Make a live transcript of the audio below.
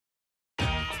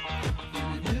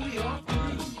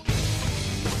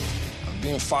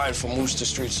Being fired from Worcester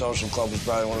Street Social Club was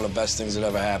probably one of the best things that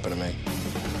ever happened to me.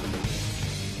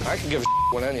 I could give a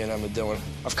what any of them are doing.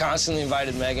 I've constantly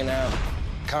invited Megan out,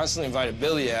 constantly invited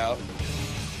Billy out,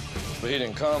 but he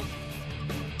didn't come.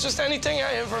 Just anything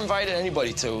I ever invited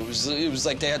anybody to, it was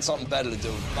like they had something better to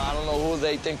do. I don't know who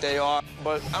they think they are,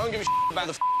 but I don't give a about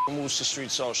the Worcester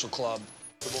Street Social Club.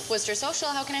 Worcester Social,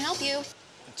 how can I help you?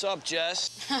 What's up,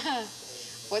 Jess?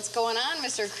 What's going on,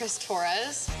 Mr. Chris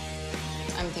Torres?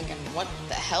 I'm thinking, what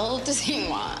the hell does he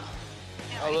want?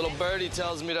 A little birdie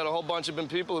tells me that a whole bunch of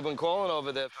people have been calling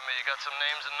over there for me. You got some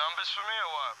names and numbers for me, or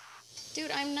what?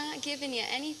 Dude, I'm not giving you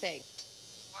anything.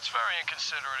 That's very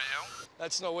inconsiderate of you.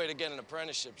 That's no way to get an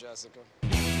apprenticeship, Jessica.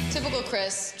 Typical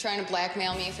Chris, trying to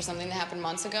blackmail me for something that happened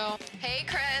months ago. Hey,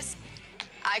 Chris.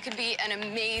 I could be an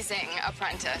amazing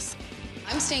apprentice.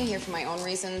 I'm staying here for my own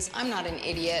reasons. I'm not an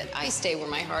idiot. I stay where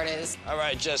my heart is. All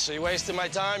right, Jess, so you're wasting my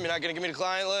time? You're not gonna give me the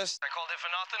client list? I called in for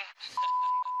nothing?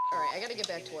 All right, I gotta get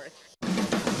back to work.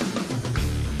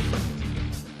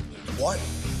 What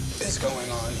is going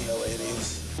on here,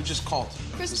 ladies? Who just called?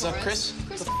 Chris Is Torres. that Chris?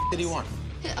 Chris What the f did he want?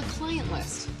 A client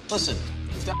list. Listen,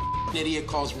 if that idiot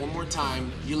calls one more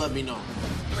time, you let me know.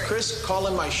 Chris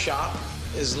calling my shop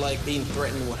is like being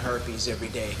threatened with herpes every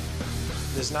day.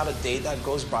 There's not a day that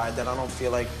goes by that I don't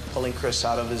feel like pulling Chris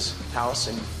out of his house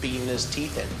and beating his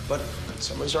teeth in. But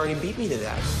someone's already beat me to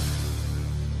that.